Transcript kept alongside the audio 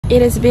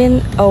It has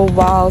been a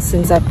while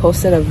since I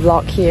posted a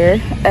vlog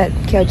here at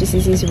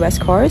KLGCC's West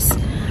Course,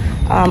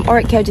 or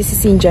at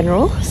KLGCC in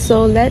general.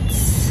 So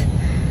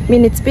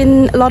it's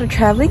been a lot of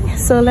traveling,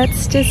 so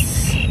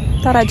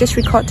thought I'd just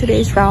record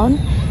today's round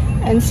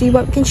and see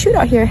what we can shoot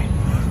out here.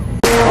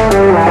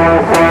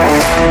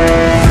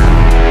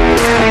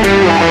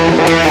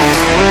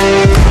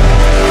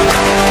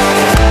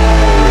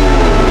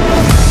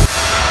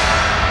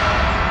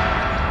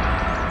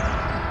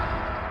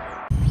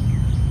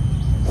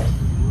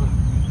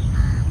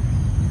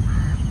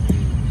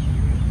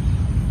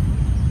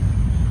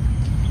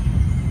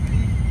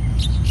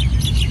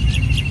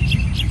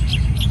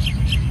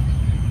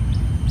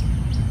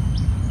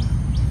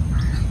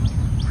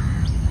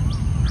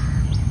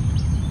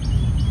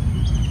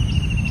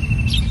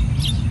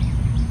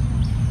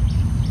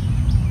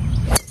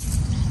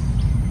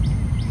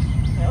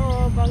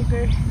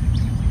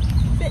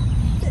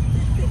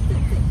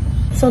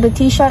 So the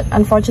tee shot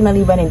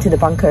unfortunately went into the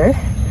bunker.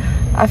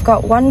 I've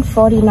got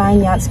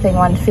 149 yards playing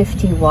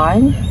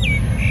 151.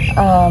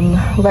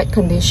 Wet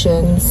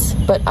conditions,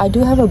 but I do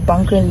have a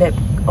bunker lip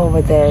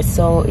over there,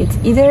 so it's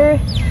either,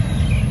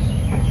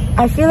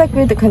 I feel like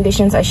with the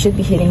conditions I should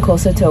be hitting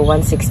closer to a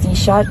 160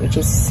 shot, which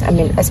is,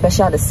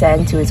 especially out of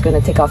sand too, it's going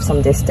to take off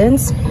some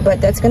distance,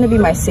 but that's going to be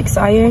my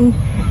 6-iron,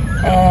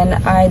 and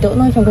I don't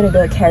know if I'm going to be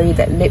able to carry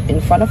that lip in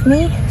front of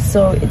me,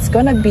 so it's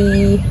going to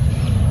be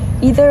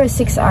either a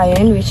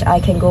 6-iron, which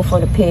I can go for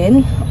the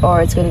pin,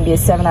 or it's going to be a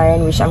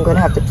 7-iron, which I'm going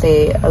to have to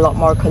play a lot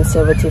more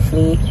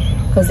conservatively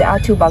because there are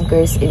 2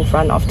 bunkers in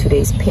front of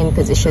today's pin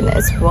position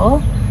as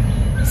well.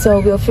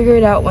 So we'll figure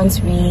it out once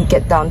we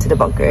get down to the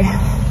bunker.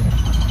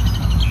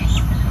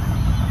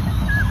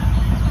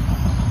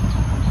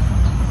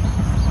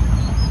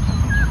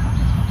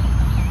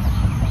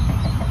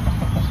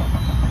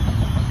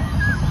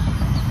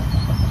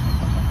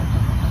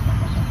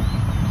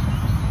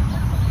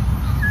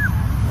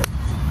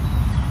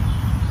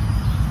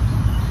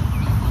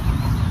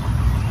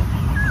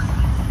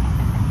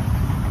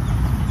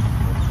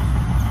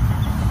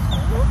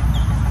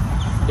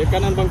 Di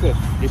kanan bunker,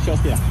 di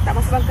shot dia. Tak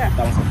masuk bunker?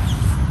 Tak masuk.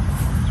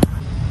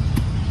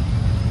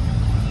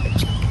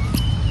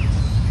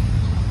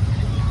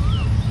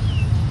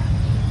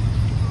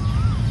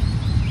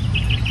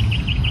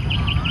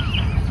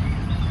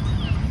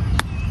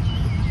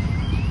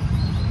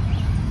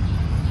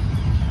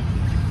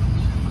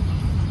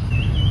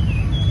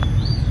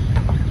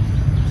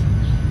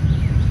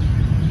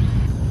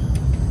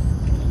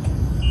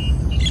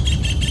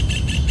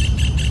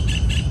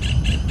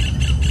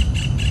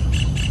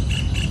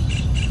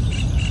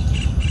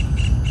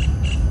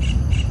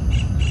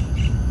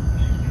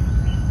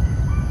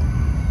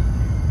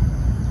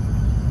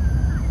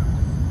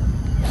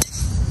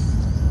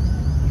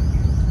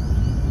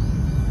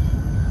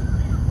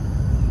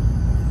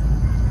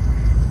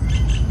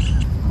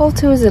 Hole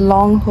 2 is a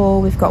long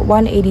hole. We've got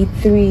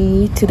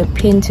 183 to the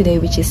pin today,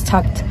 which is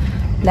tucked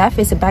left.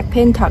 It's a back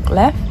pin tucked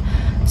left.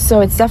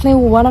 So it's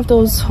definitely one of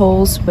those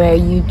holes where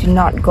you do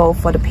not go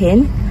for the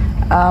pin.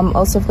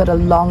 Also, I've got a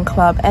long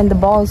club, and the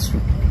ball's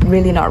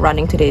really not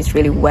running today. It's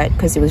really wet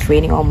because it was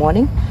raining all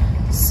morning.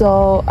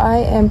 So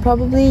I am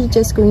probably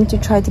just going to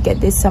try to get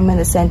this somewhere in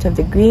the center of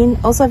the green.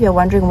 Also, if you're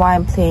wondering why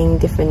I'm playing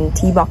different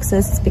tee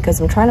boxes, it's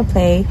because I'm trying to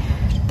play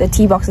the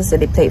tee boxes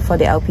that they played for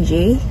the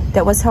LPGA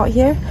that was held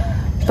here.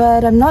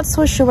 But I'm not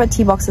so sure what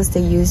tee boxes they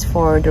use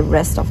for the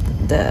rest of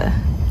the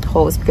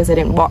holes because I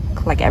didn't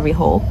walk like every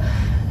hole.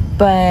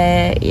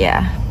 But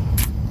yeah,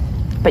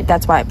 but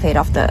that's why I played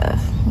off the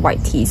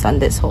white tees on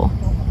this hole.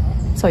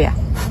 So yeah.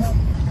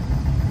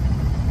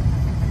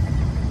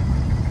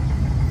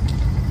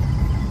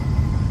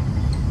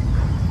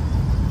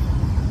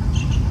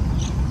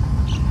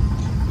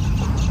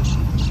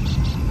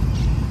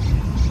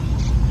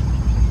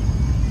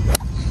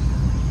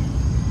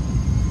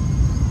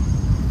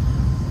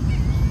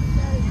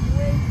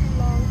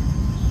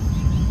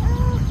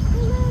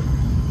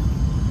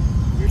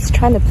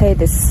 Trying to play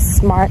this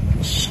smart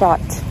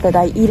shot, but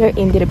I either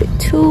aimed it a bit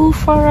too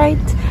far right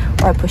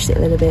or I pushed it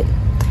a little bit.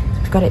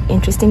 I've got an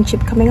interesting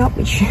chip coming up,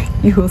 which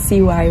you will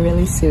see why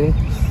really soon.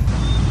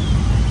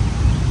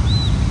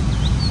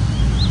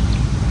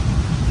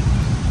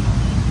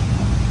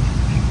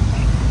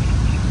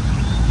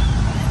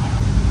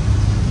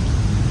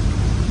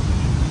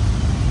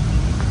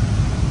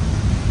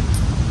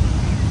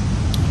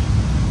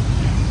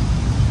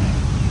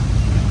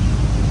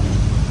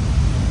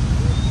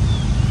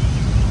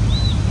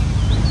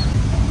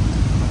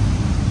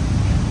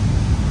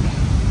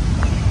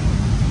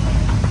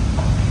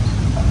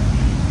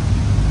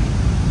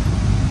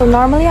 So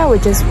normally I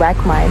would just whack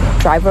my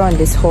driver on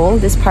this hole,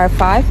 this par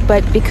 5,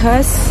 but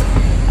because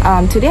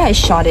today I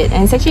shot it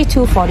and it's actually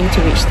 240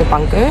 to reach the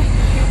bunker,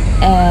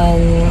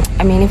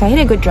 and if I hit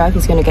a good drive,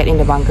 he's gonna get in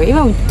the bunker.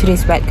 Even with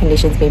today's wet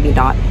conditions, maybe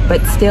not, but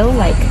still,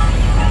 like,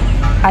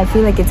 I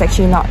feel like it's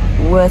actually not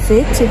worth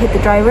it to hit the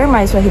driver.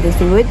 Might as well hit the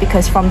 3-wood,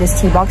 because from this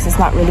tee box it's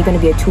not really going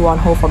to be a 2-on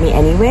hole for me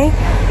anyway.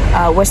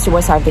 Worst to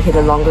worst, I have to hit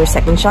a longer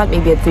second shot,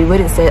 maybe a 3-wood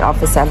instead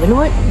of a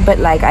 7-wood. But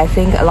like, I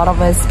think a lot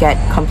of us get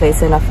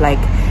complacent of like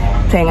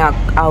playing out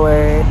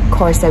our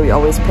course that we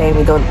always play, and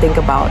we don't think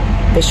about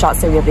the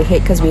shots that we have to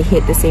hit because we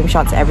hit the same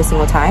shots every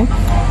single time.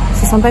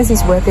 So sometimes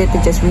it's worth it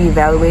to just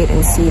reevaluate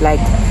and see like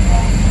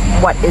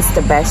what is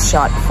the best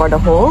shot for the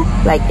hole.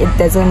 Like, it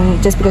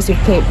doesn't, just because you've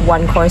played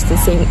one course the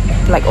same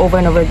like over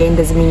and over again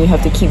doesn't mean you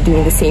have to keep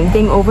doing the same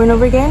thing over and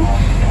over again.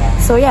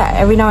 So yeah,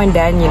 every now and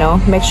then, you know,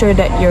 make sure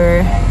that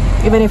you're,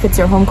 even if it's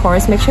your home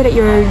course, make sure that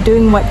you're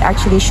doing what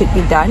actually should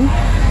be done,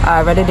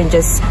 rather than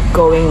just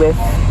going with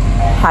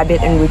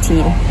habit and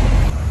routine.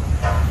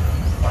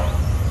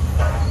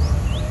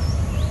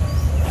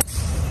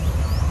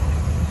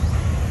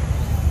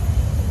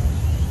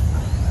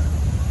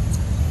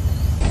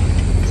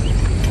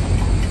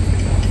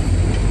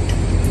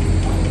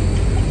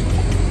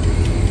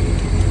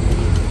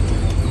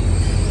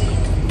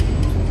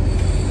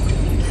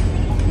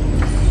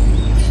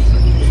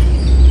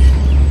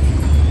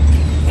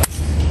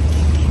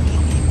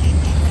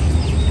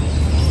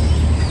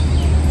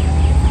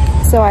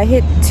 So I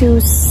hit 2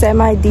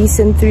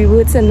 semi-decent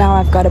 3-woods, and now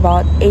I've got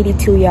about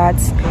 82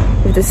 yards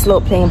with the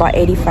slope playing about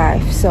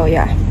 85. So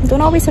yeah, don't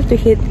always have to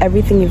hit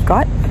everything you've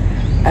got.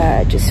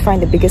 Just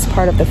find the biggest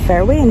part of the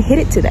fairway and hit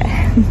it to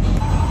there.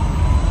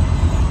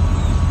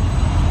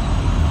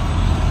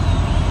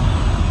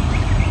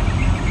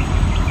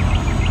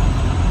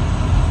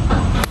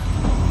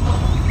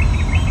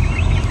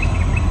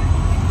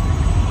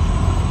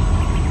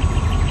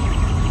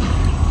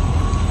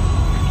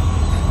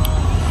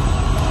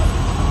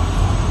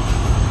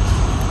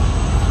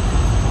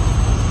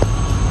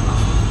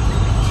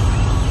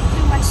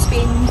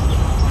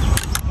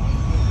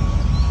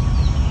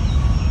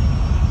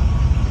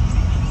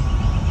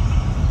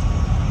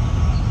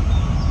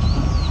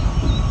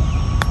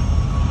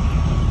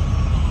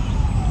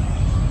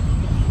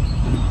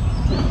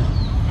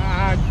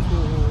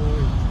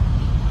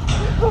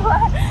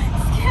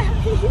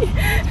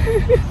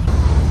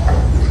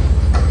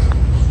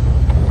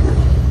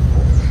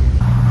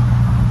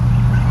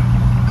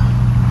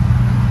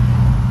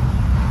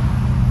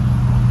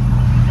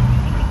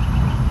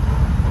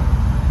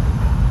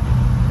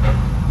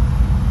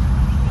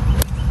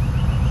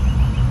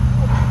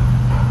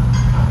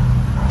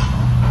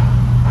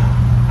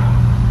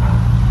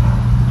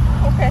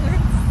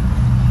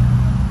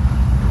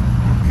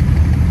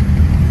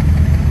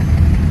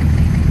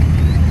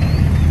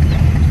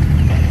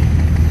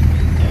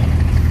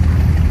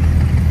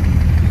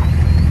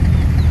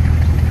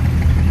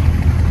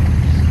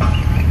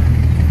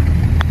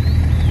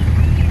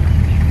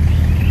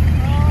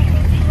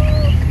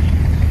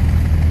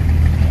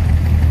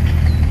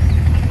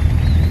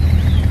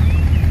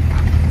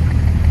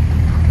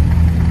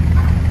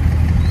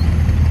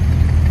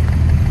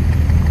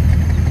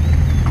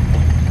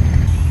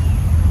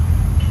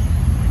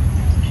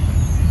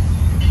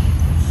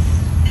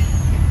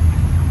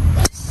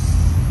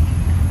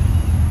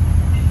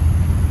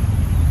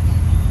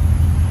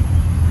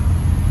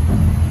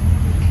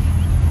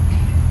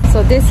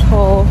 So this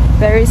hole,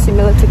 very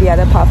similar to the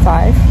other par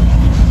 5,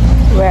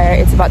 where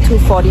it's about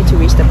 240 to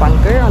reach the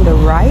bunker on the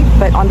right,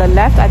 but on the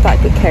left I thought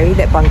I could carry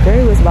that bunker.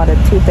 It was about a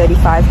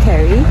 235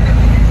 carry,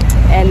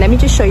 and let me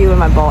just show you where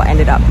my ball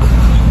ended up.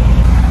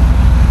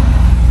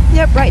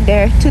 Yep, right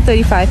there,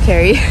 235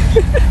 carry.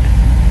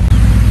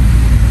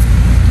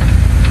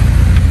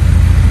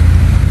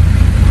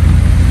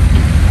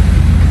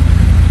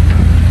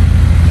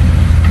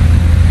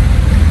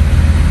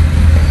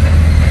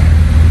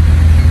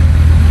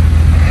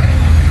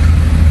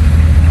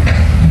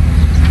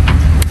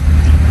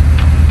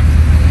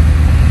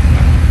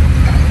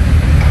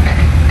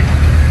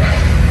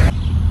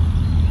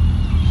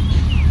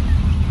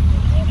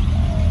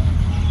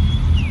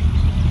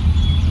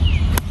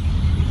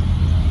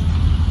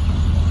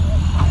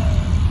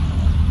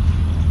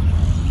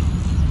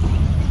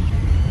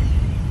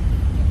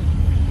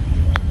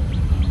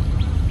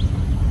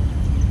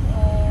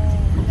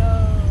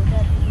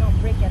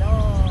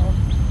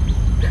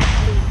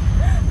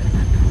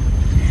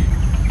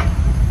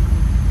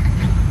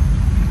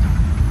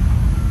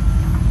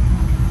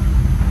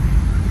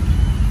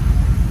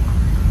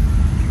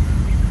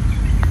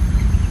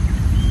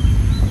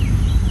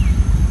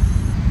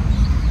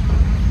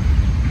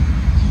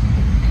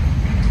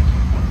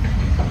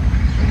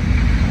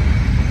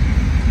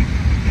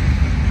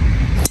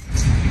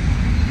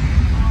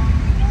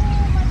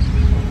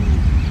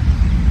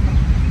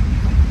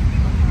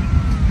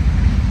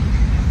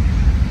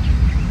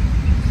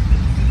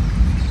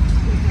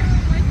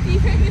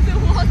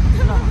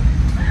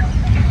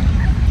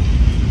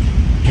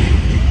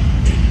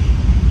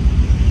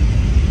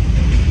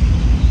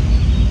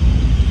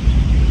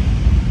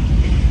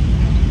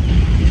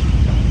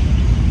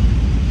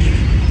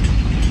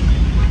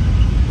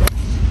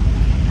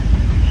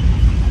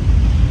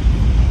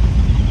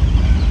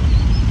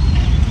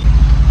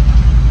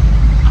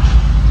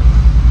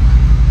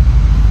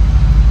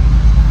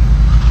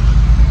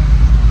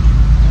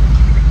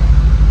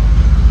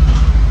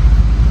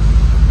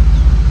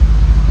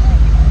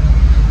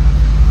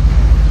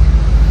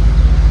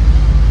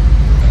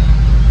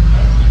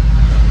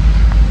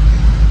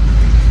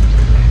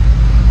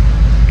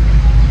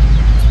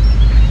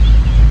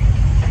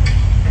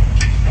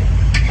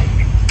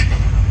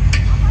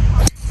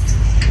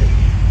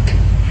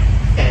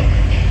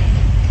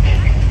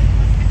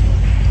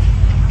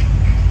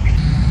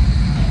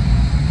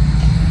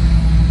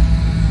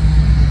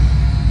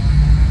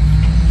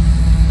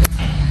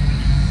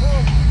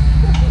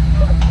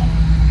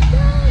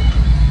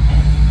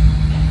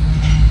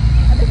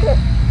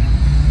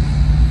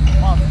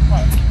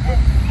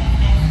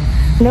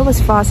 That was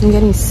fast. I'm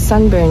getting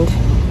sunburned.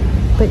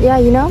 But yeah,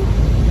 you know,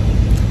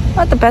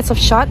 not the best of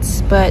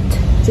shots, but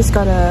just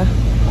gotta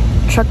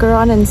truck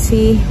around and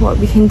see what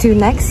we can do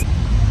next.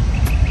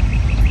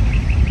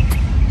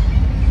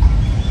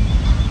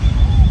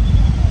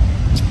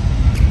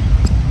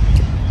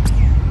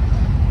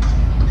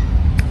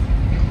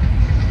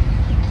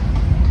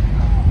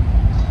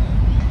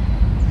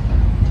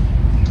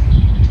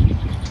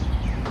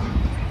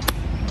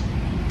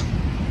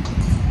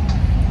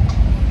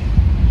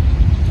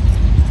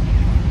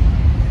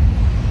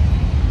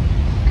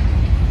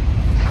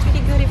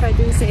 Pretty good if I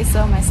do say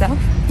so myself.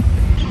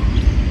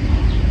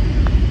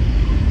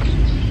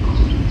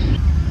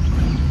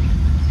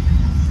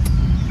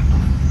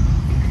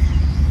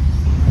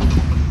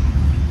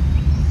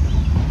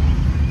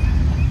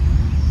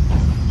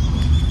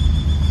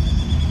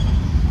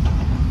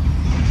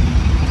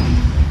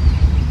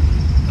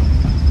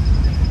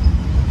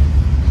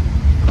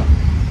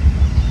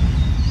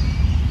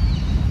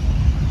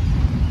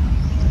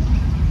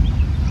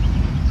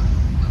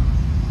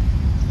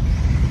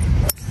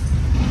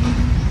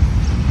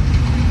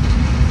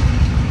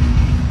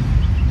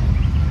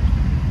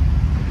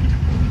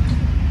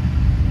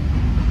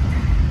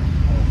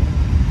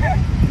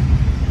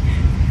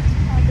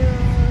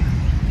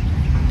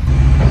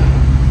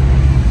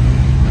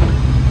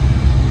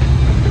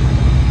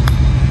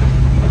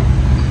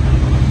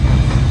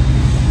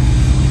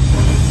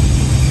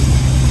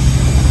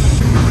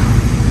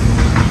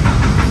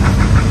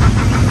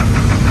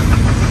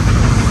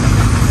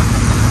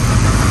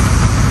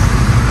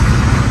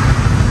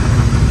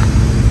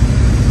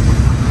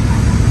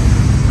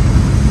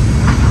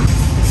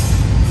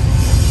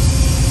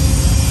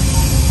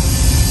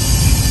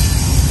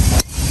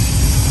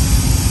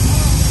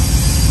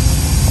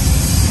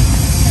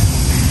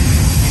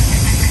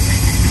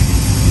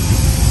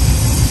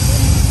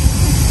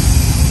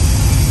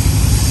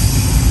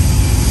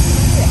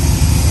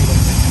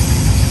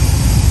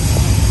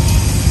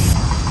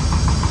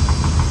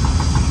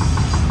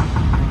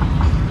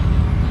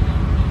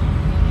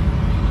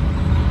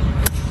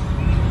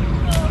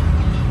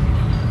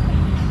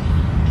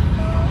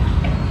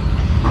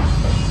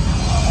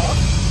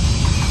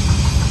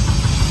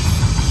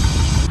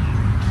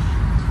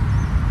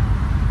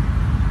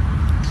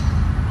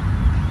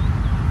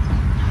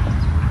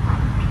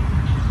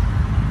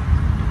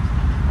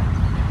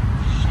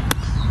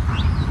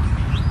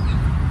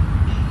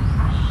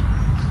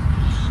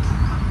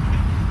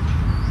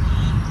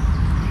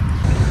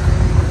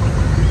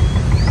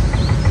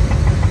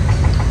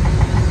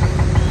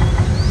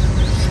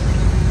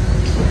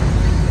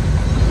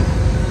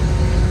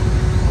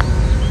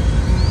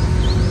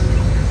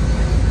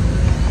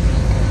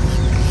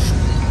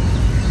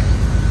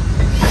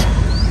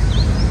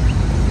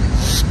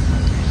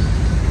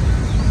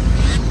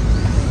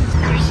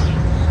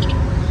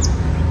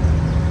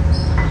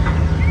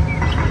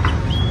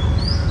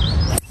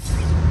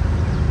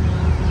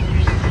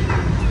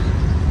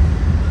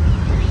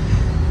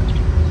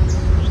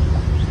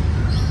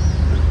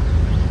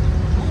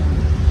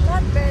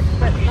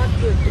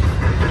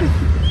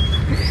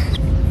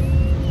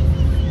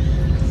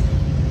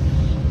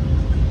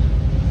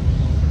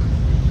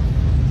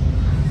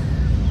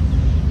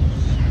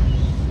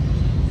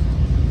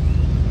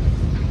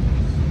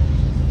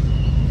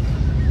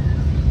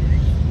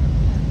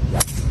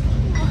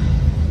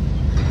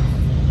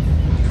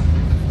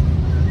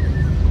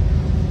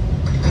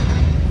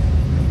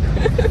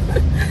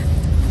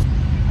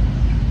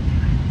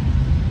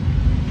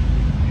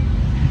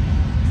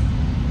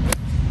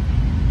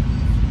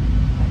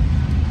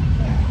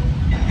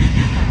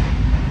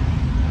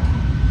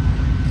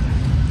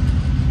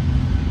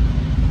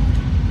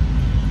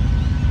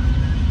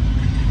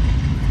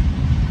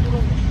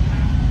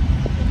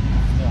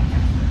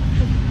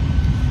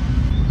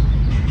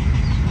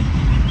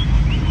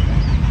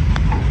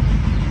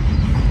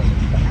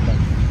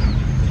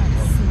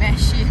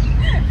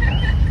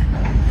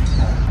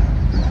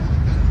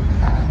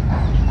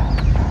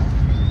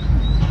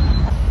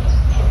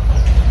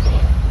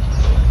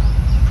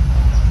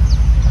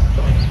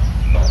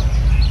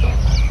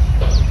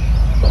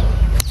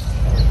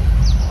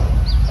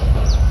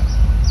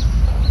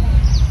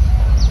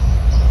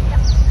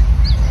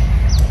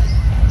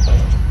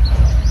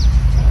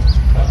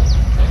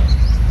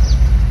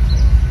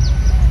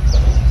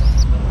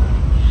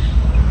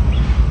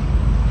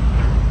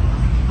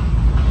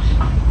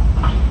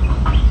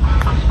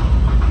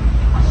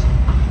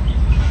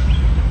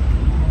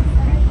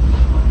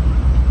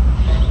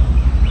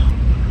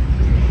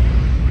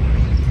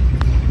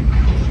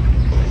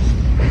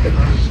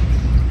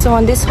 So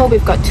on this hole,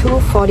 we've got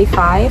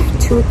 245,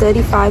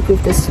 235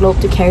 with the slope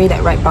to carry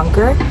that right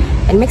bunker.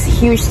 And it makes a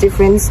huge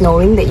difference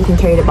knowing that you can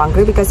carry the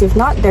bunker, because if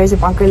not, there's a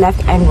bunker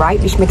left and right,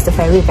 which makes the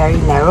fairway very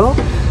narrow.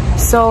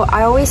 So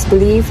I always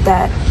believe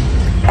that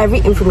every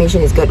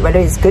information is good, whether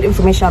it's good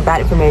information or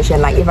bad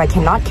information. Like if I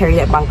cannot carry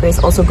that bunker,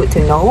 it's also good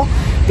to know,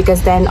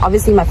 because then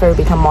obviously my fairway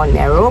become more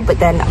narrow, but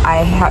then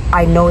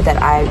I know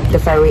that the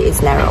fairway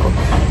is narrow,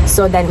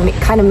 so then it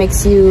kind of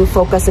makes you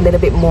focus a little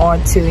bit more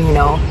to, you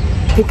know,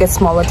 pick a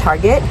smaller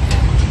target.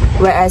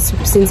 Whereas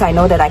since I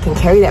know that I can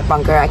carry that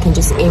bunker, I can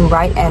just aim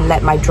right and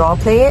let my draw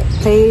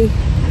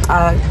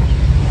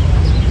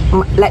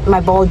let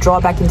my ball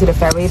draw back into the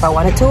fairway if I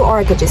wanted to, or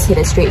I could just hit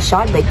a straight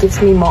shot, but it gives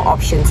me more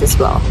options as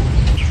well.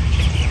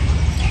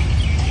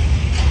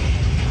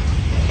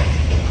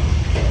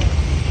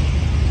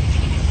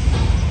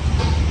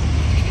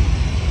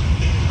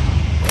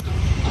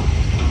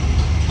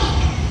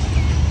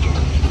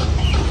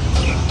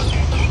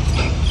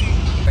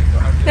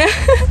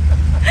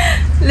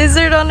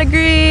 Lizard on the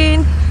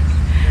green.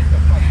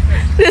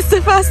 This is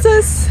the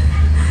fastest.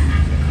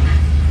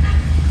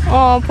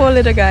 Oh, poor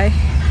little guy.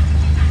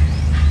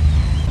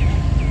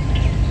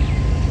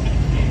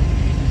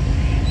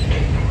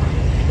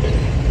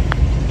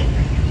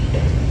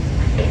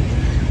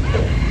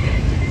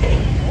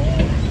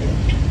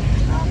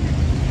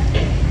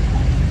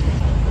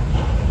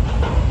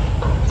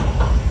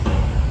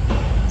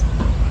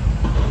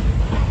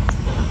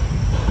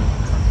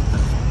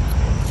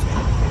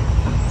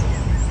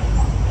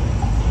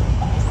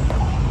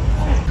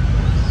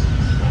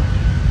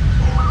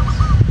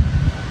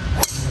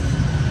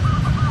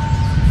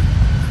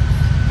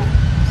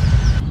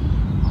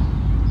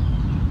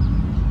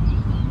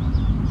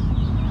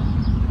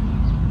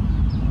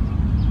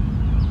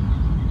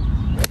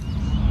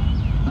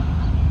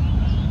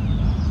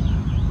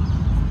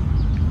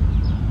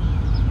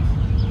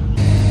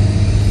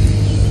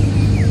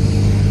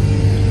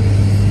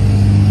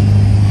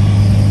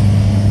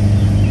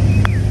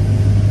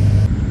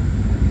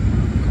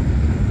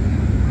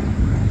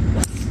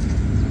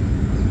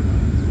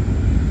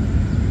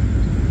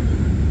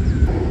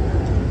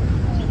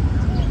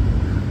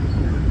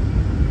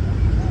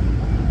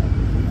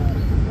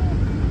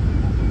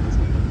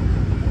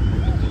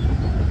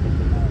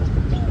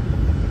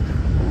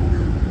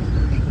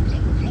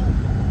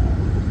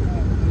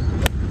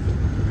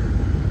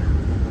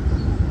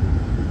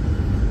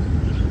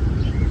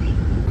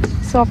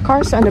 So of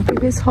course on the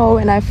previous hole,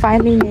 and I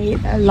finally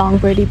made a long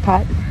birdie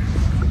putt,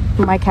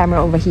 my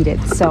camera overheated.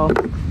 So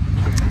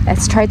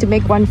let's try to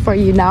make one for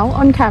you now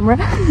on camera.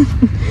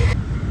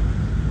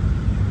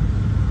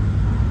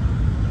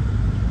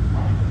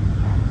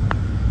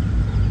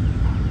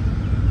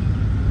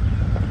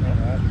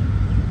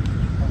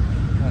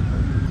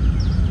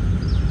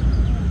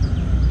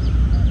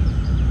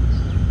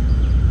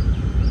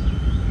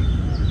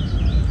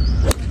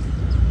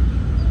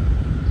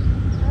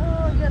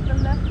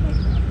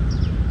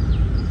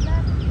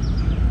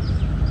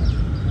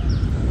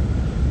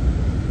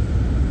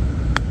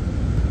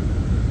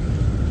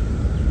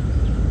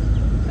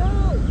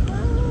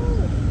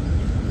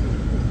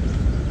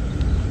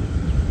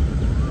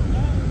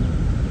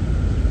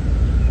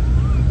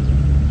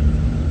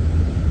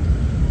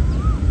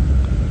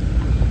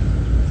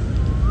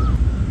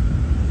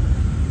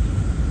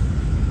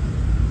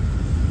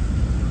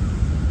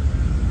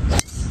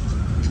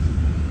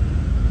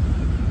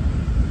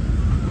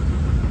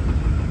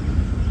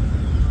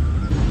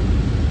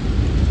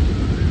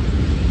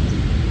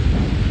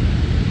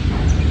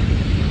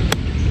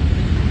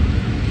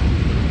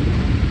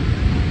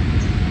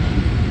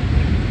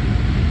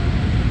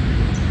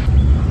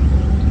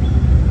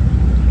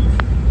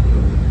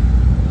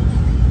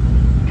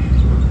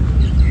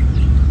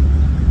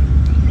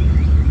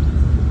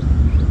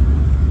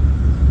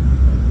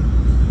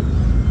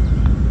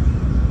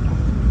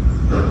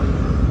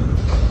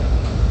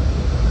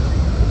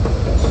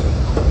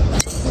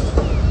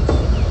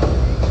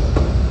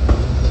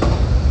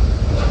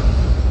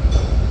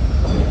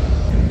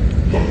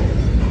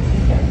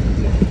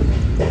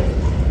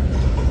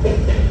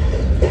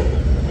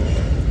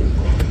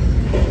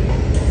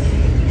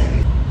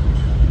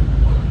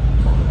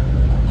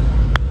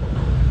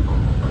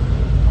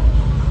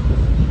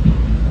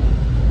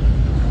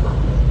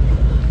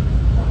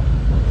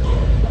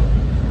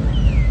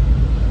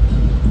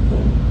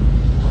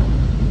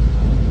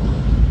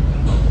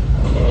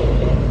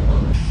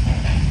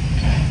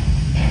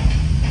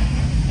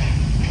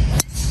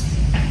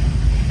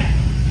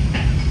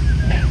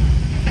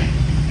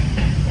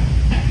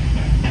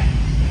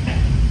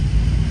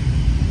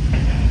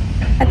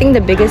 I think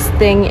the biggest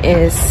thing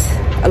is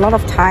a lot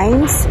of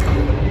times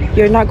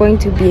you're not going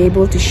to be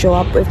able to show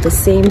up with the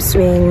same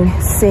swing,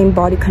 same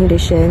body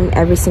condition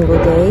every single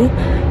day.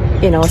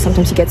 You know,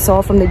 sometimes you get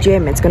sore from the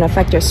gym, it's going to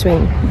affect your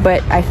swing.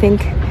 But I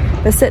think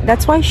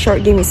that's why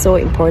short game is so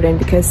important,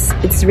 because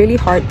it's really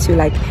hard to,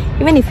 like,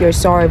 even if you're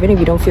sore, even if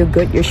you don't feel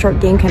good, your short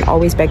game can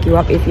always back you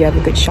up if you have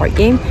a good short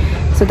game.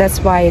 So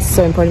that's why it's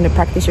so important to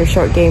practice your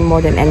short game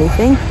more than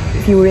anything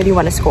if you really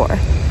want to score.